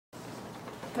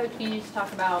Coach, can you just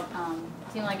talk about,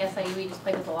 it seemed like SIUE just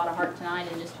played with a lot of heart tonight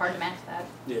and just hard to match that?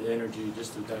 Yeah, the energy, that's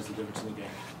the difference in the game.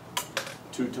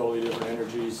 Two totally different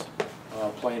energies,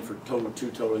 playing for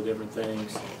two totally different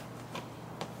things.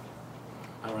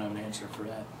 I don't have an answer for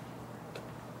that.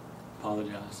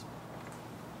 Apologize.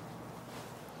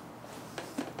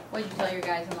 What did you tell your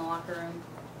guys in the locker room?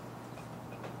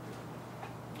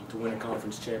 To win a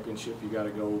conference championship, you got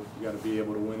to be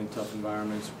able to win in tough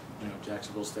environments. You know,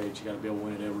 Jacksonville State, you got to be able to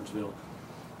win at Edwardsville.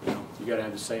 You know, you got to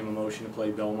have the same emotion to play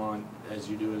Belmont as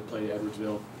you do to play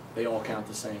Edwardsville. They all count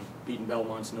the same. Beating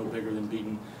Belmont's no bigger than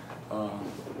beating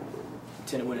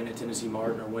winning at Tennessee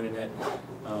Martin or winning at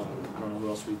I don't know who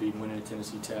else we beat, winning at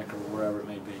Tennessee Tech or wherever it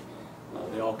may be.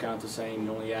 They all count the same.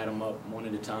 You only add them up one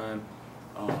at a time.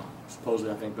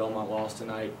 Supposedly, I think Belmont lost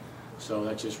tonight, so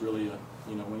that's just really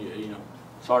when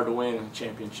it's hard to win a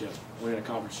championship. Winning a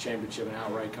conference championship, an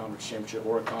outright conference championship,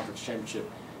 or a conference championship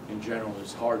in general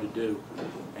is hard to do.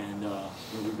 And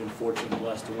we've been fortunate and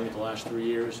blessed to win it the last 3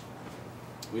 years.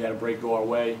 We had a break go our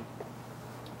way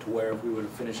to where if we would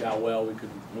have finished out well, we could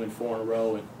win 4 in a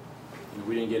row, and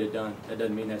we didn't get it done. That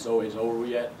doesn't mean that's always over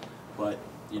yet, but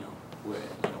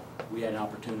we had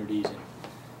opportunities, and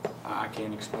I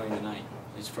can't explain tonight.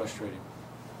 It's frustrating.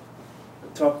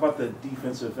 Talk about the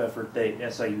defensive effort that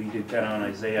SIUE did kind of on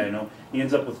Isaiah. I know he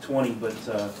ends up with 20, but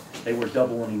they were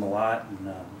doubling him a lot,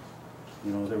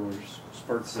 and there were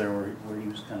spurts there where he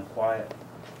was kind of quiet.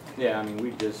 Yeah, I mean,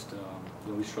 we just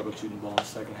we struggled shooting the ball in the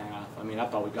second half. I mean, I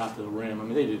thought we got to the rim. I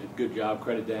mean, they did a good job,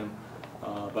 credit them.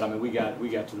 But I mean, we got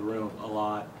to the rim a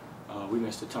lot. We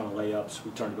missed a ton of layups.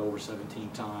 We turned it over 17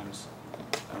 times.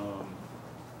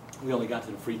 We only got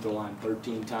to the free throw line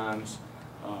 13 times.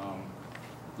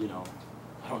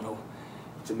 I don't know.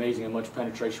 It's amazing how much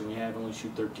penetration we have. We only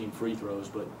shoot 13 free throws,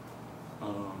 but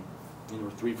we're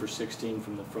 3 for 16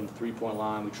 from the 3-point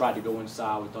line. We tried to go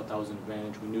inside. We thought that was an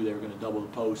advantage. We knew they were going to double the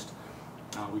post.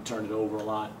 We turned it over a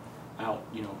lot out,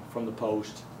 from the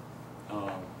post.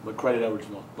 But credit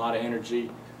Edwardsville, a lot of energy.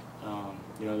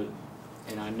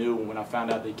 And I knew when I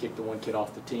found out they kicked the one kid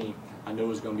off the team, I knew it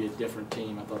was going to be a different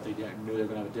team. I thought knew they were going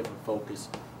to have a different focus,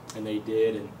 and they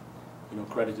did. And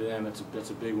credit to them. That's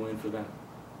a big win for them.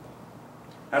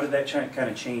 How did that kind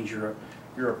of change your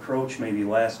approach maybe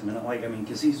last minute?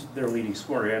 Because he's their leading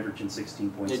scorer, averaging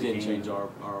 16 points a game. It didn't change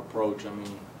our approach. I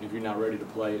mean, if you're not ready to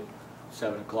play at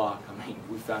 7 o'clock, I mean,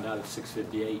 we found out at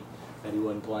 6:58 that he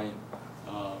wasn't playing.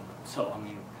 So, I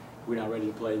mean, we're not ready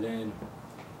to play then,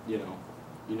 you're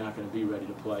not going to be ready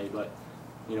to play. But,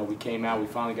 we came out, we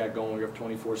finally got going. We were up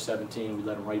 24-17. We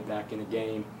let them right back in the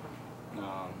game.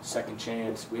 Second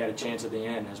chance, we had a chance at the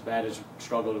end. As bad as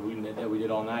struggle that we did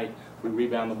all night, we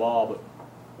rebound the ball, but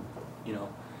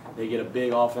they get a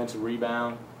big offensive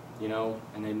rebound,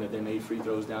 and they made free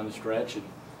throws down the stretch, and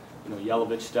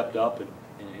Yelovich stepped up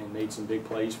and made some big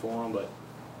plays for them. But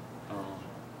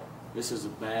this is a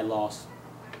bad loss,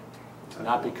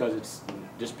 not because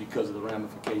just because of the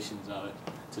ramifications of it.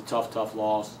 It's a tough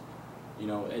loss.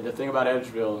 And the thing about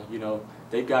Edwardsville,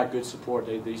 they've got good support.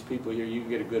 These people here, you can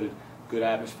get a good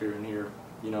atmosphere in here,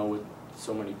 with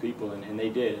so many people, and they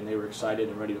did, and they were excited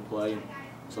and ready to play, and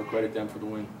so credit them for the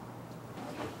win.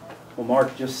 Well,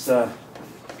 Mark, just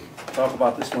talk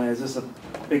about this win. Is this the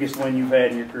biggest win you've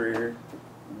had in your career?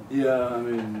 Yeah,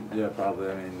 probably.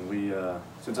 I mean, we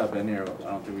since I've been here,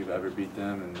 I don't think we've ever beat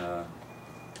them, and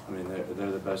I mean,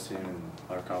 they're the best team in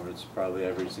our conference probably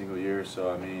every single year.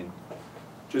 So I mean,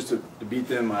 just to beat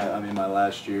them, my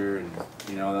last year, and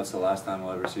that's the last time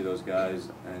I'll ever see those guys,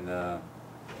 and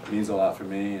it means a lot for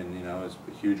me, and it's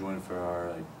a huge win for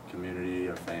our community,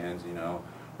 our fans.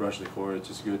 Rush the court. It's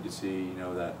just good to see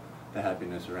that the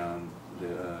happiness around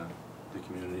the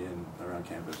community and around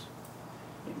campus.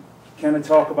 Kind of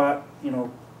talk about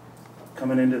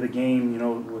coming into the game,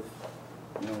 with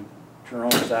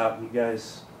Jerome's out, you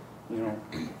guys,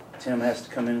 Tim has to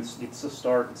come in and gets the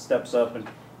start and steps up and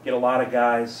get a lot of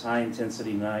guys, high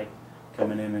intensity night,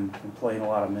 coming in and playing a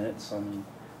lot of minutes. I mean,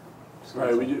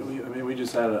 right. We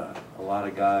just had a lot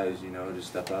of guys, just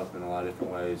step up in a lot of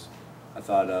different ways. I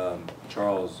thought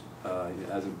Charles,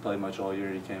 he hasn't played much all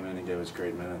year. He came in and gave us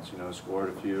great minutes. Scored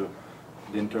a few,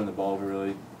 didn't turn the ball over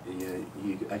really.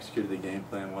 He executed the game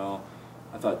plan well.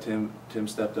 I thought Tim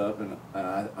stepped up, and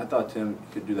I thought Tim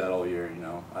could do that all year.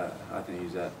 I think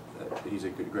he's a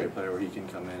great player where he can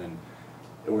come in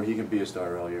or he can be a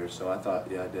starter all year. So I thought,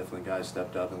 yeah, definitely guys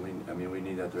stepped up, and we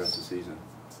need that the rest of the season.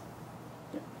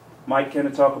 Mike, kind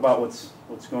of talk about what's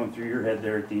going through your head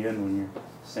there at the end when you're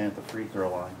standing at the free throw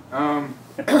line.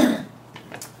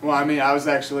 Well, I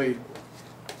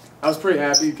was pretty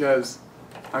happy because,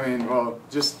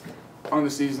 just on the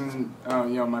season,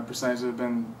 you know, my percentages have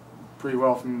been pretty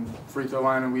well from free throw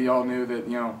line, and we all knew that,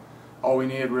 you know, all we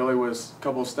needed really was a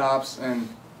couple of stops and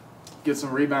get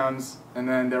some rebounds, and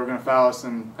then they were going to foul us.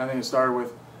 And I think it started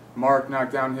with Mark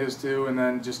knocked down his two, and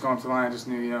then just going up to the line, I just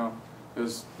knew, you know, it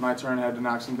was my turn. I had to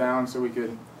knock some down so we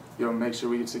could, you know, make sure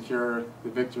we could secure the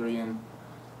victory, and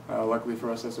luckily for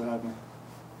us, that's what happened.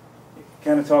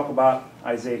 Kind of talk about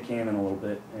Isaiah Cannon a little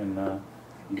bit, and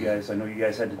you guys. I know you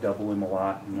guys had to double him a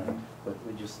lot, and, but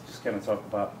we just kind of talk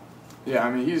about. Yeah,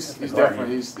 I mean he's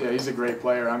definitely he's a great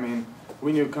player. I mean,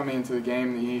 we knew coming into the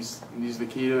game that he's the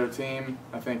key to their team.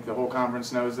 I think the whole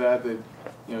conference knows that you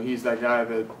know, he's that guy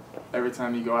that every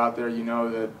time you go out there, you know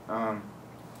that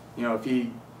you know, if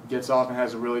he gets off and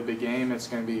has a really big game, it's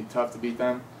going to be tough to beat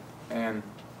them. And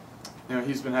you know,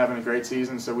 he's been having a great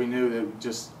season, so we knew that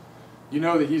just, you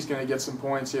know, that he's going to get some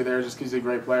points here there just because he's a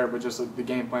great player. But just like the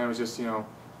game plan was just, you know,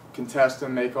 contest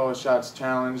him, make all his shots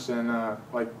challenged, and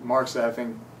like Mark said, I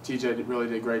think TJ really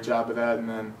did a great job of that. And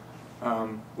then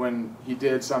when he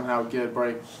did somehow get a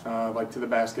break like to the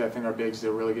basket, I think our bigs did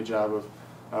a really good job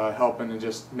of helping and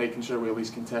just making sure we at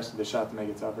least contested the shot to make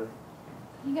it tougher.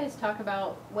 Can you guys talk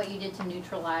about what you did to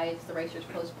neutralize the Racers'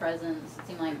 post presence? It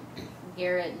seemed like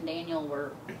Garrett and Daniel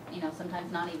were, you know,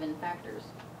 sometimes not even factors.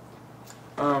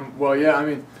 Well, yeah, I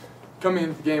mean, coming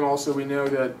into the game also, we know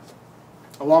that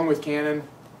along with Cannon,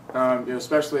 you know,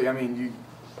 especially, I mean, you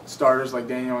starters like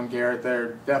Daniel and Garrett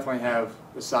there definitely have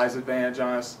a size advantage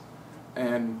on us.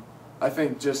 And I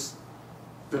think just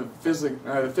the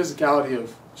physicality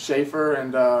of Schaefer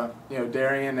and, you know,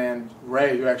 Darian and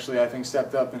Ray, who actually I think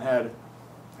stepped up and had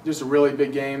just a really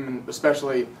big game, and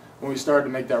especially when we started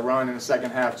to make that run in the second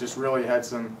half, just really had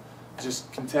some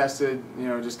just contested, you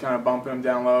know, just kind of bumping them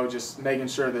down low, just making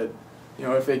sure that, you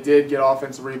know, if they did get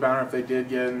offensive rebound or if they did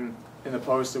get in the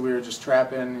post, that we were just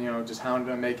trapping, you know, just hounding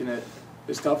them, making it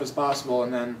as tough as possible,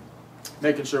 and then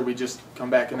making sure we just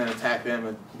come back and then attack them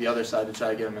at the other side to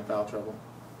try to get them in foul trouble.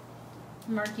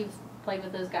 Mark, you've played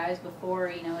with those guys before.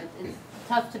 You know, it's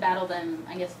tough to battle them,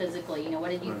 I guess, physically. You know,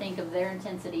 what did you think of their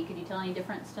intensity? Could you tell any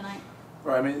difference tonight?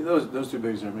 Right. I mean, those two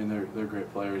bigs. I mean, they're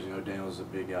great players. You know, Daniel's a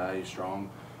big guy. He's strong.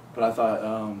 But I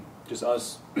thought just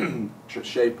us,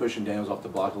 Shea pushing Daniels off the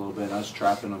block a little bit, and us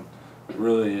trapping them,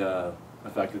 really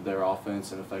affected their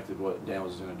offense and affected what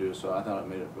Daniels was going to do. So I thought it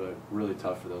made it really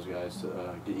tough for those guys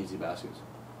to get easy baskets.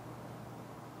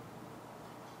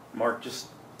 Mark, just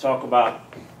talk about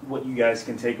what you guys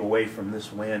can take away from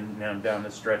this win now down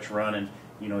the stretch run, and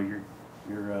you know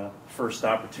your first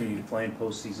opportunity to play in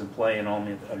postseason play, and all.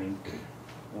 I mean,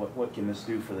 what can this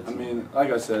do for the team? I mean, like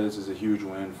I said, this is a huge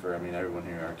win for everyone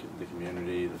here, the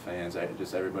community, the fans,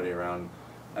 just everybody around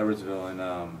Edwardsville, and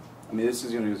I mean, this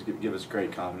is going to give us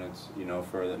great confidence, you know,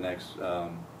 for the next.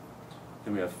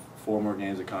 We have 4 more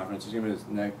games of conference. It's going to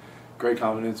give us great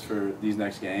confidence for these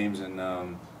next games, and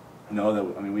know that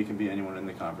we can beat anyone in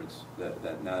the conference.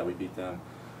 That now that we beat them.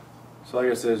 So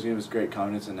like I said, it's going to give us great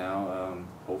confidence, and now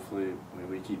hopefully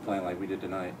we keep playing like we did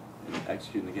tonight, and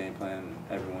executing the game plan, and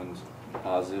everyone's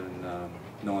positive and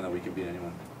knowing that we can beat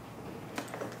anyone.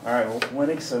 All right, well,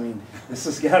 Lennox, I mean, this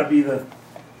has got to be the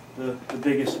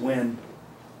biggest win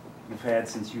you've had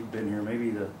since you've been here.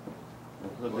 Maybe the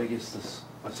biggest.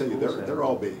 I'll tell you, they're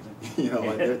all big. You know,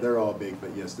 like they're all big.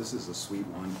 But yes, this is a sweet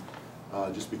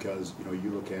one, just because you know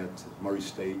you look at Murray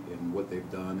State and what they've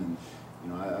done, and you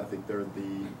know I think they're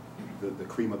the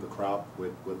cream of the crop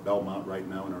with Belmont right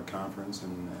now in our conference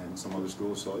and some other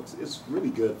schools. So it's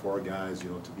really good for our guys, you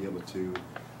know, to be able to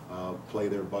play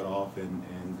their butt off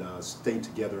and stay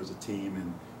together as a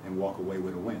team and walk away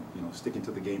with a win. You know, sticking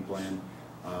to the game plan,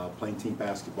 playing team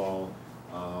basketball,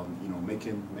 you know,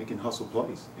 making hustle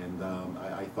plays. And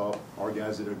I thought our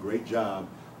guys did a great job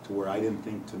to where I didn't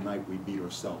think tonight we beat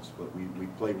ourselves, but we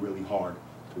played really hard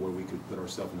to where we could put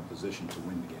ourselves in a position to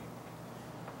win the game.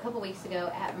 A couple weeks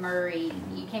ago at Murray,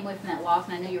 you came away from that loss,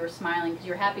 and I know you were smiling because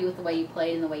you were happy with the way you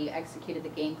played and the way you executed the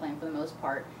game plan for the most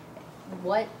part.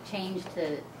 What changed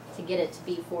to get it to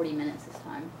be 40 minutes this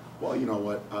time? Well, you know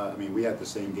what, I mean, we had the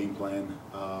same game plan,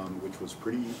 which was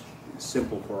pretty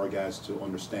simple for our guys to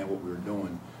understand what we were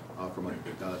doing from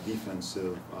a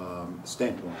defensive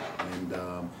standpoint.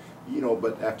 And, you know,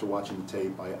 but after watching the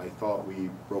tape, I thought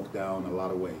we broke down a lot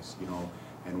of ways, you know.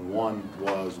 And one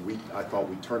was I thought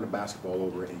we turned the basketball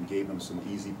over and gave them some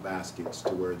easy baskets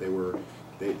to where they weren't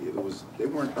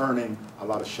earning a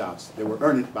lot of shots. They were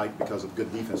earning it because of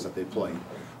good defense that they played.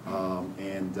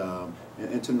 And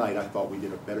tonight I thought we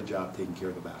did a better job taking care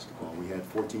of the basketball. We had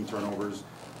 14 turnovers,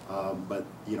 but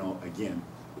you know, again,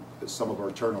 some of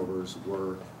our turnovers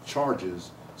were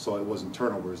charges, so it wasn't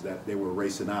turnovers that they were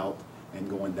racing out and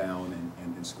going down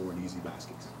and scoring easy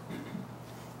baskets.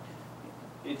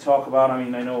 you talk about, I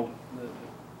mean, I know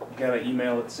you got an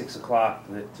email at 6 o'clock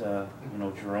that, you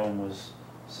know, Jerome was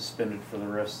suspended for the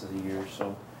rest of the year.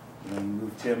 So, you know, you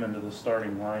moved him into the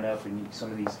starting lineup, and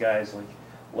some of these guys like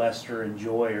Lester and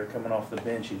Joy are coming off the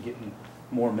bench and getting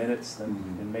more minutes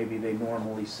than maybe they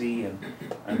normally see. And,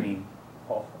 I mean,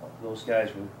 those guys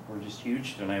were just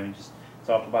huge tonight. I mean, just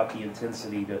talk about the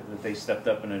intensity that they stepped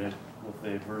up in it with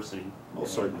the adversity. Well,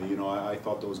 certainly, you know, I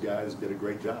thought those guys did a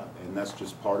great job, and that's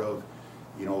just part of,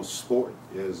 you know, sport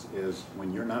is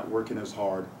when you're not working as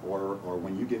hard, or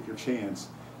when you get your chance,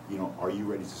 you know, are you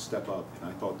ready to step up? And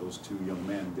I thought those two young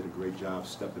men did a great job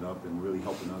stepping up and really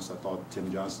helping us. I thought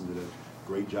Tim Johnson did a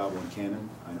great job on Cannon.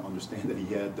 I understand that he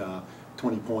had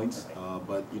 20 points,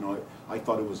 but, you know, I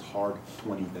thought it was hard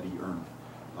 20 that he earned.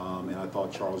 And I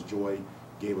thought Charles Joy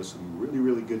gave us some really,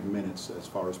 really good minutes as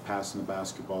far as passing the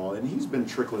basketball, and he's been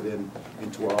trickling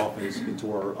into our offense,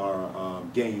 into our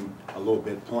game a little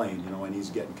bit playing, you know, and he's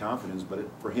getting confidence. But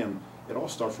for him, it all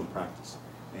starts from practice,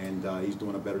 and he's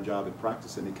doing a better job at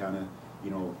practice, and he kind of, you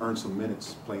know, earned some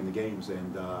minutes playing the games,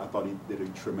 and I thought he did a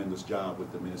tremendous job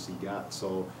with the minutes he got.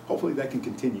 So hopefully that can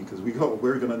continue, because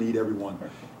we're going to need everyone.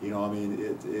 You know, I mean,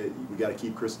 we got to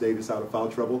keep Chris Davis out of foul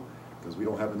trouble, because we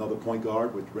don't have another point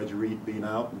guard with Reggie Reed being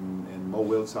out and Mo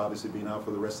Wiltz obviously being out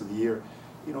for the rest of the year.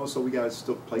 You know, so we got to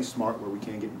still play smart where we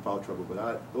can't get in foul trouble.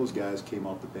 But those guys came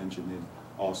off the bench and did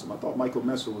awesome. I thought Michael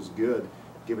Messer was good,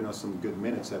 giving us some good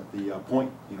minutes at the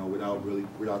point, you know,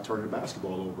 without turning the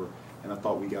basketball over. And I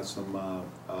thought we got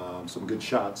some good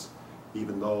shots,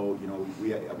 even though, you know,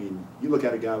 I mean, you look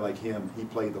at a guy like him, he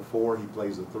played the 4, he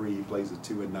plays the 3, he plays the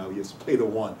 2, and now he has to play the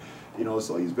 1. You know,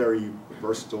 so he's very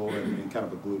versatile and kind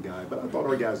of a glue guy. But I thought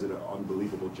our guys did an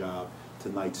unbelievable job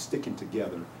tonight, sticking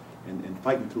together and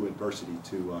fighting through adversity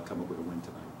to come up with a win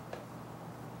tonight.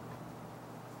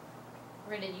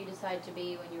 Where did you decide to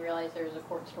be when you realized there was a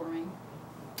court storming?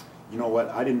 You know what?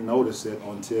 I didn't notice it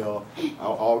until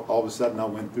all of a sudden I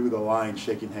went through the line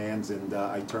shaking hands, and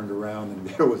I turned around and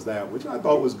there was that, which I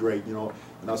thought was great, you know.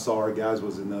 And I saw our guys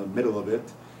was in the middle of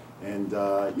it. And,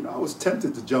 you know, I was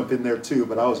tempted to jump in there too,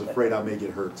 but I was afraid I may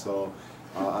get hurt. So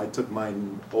I took my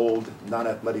old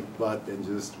non-athletic butt and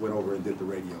just went over and did the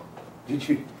radio. Did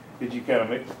you kind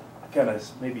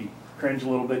of maybe cringe a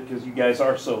little bit because you guys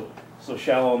are so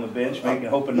shallow on the bench,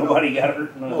 hoping nobody got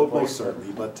hurt? Most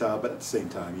certainly, but at the same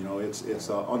time, you know, it's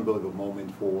an unbelievable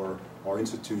moment for our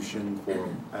institution, for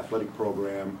our athletic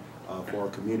program, for our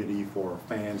community, for our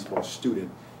fans, for our student.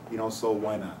 You know, so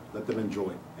why not? Let them enjoy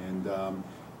it.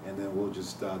 And then we'll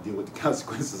just deal with the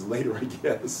consequences later, I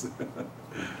guess.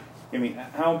 I mean,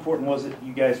 how important was it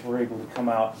you guys were able to come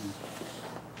out and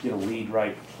get a lead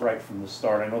right from the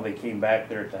start? I know they came back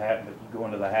there at the half, but you go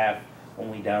into the half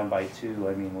only down by 2.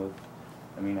 I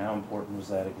mean, how important was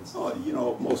that against? You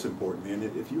know, most important, man.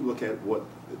 If you look at what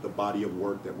the body of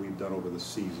work that we've done over the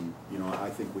season, you know, I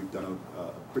think we've done a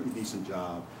pretty decent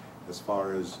job as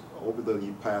far as over the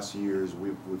past years.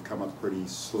 We've come up pretty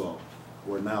slow,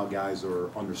 where now guys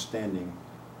are understanding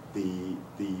the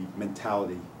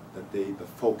mentality that the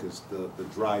focus, the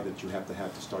drive that you have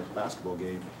to start the basketball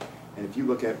game. And if you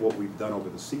look at what we've done over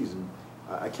the season,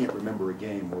 I can't remember a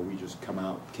game where we just came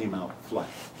out flat,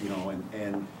 you know.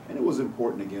 And it was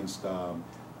important against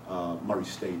Murray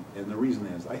State. And the reason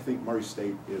is, I think Murray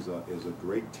State is a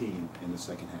great team in the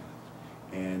second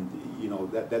half. And you know,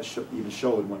 that even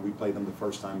showed when we played them the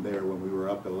first time there, when we were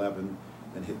up 11.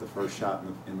 And hit the first shot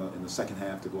in the second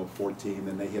half to go up 14.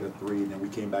 Then they hit a 3, and then we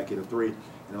came back, hit a 3, and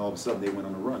then all of a sudden they went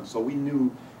on a run. So we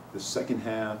knew the second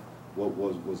half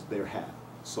was their half.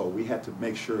 So we had to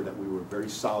make sure that we were very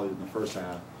solid in the first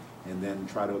half, and then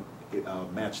try to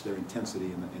match their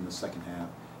intensity in the second half.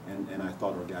 And I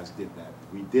thought our guys did that.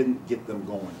 We didn't get them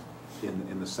going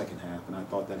in the second half, and I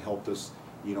thought that helped us,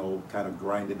 you know, kind of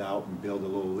grind it out and build a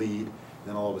little lead.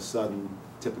 Then all of a sudden,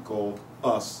 typical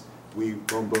us, we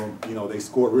boom, you know, they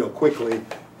scored real quickly,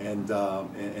 and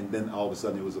then all of a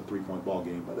sudden it was a 3-point ball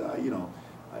game. But you know,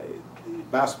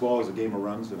 basketball is a game of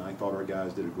runs, and I thought our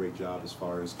guys did a great job as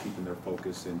far as keeping their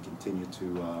focus and continue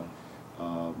to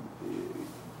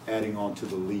adding on to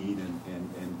the lead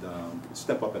and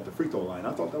step up at the free throw line.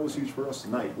 I thought that was huge for us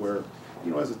tonight, where,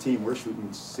 you know, as a team we're shooting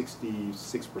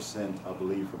 66%, I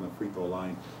believe, from the free throw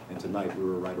line, and tonight we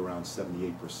were right around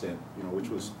 78%. You know, which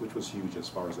was huge as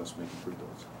far as us making free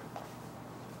throws.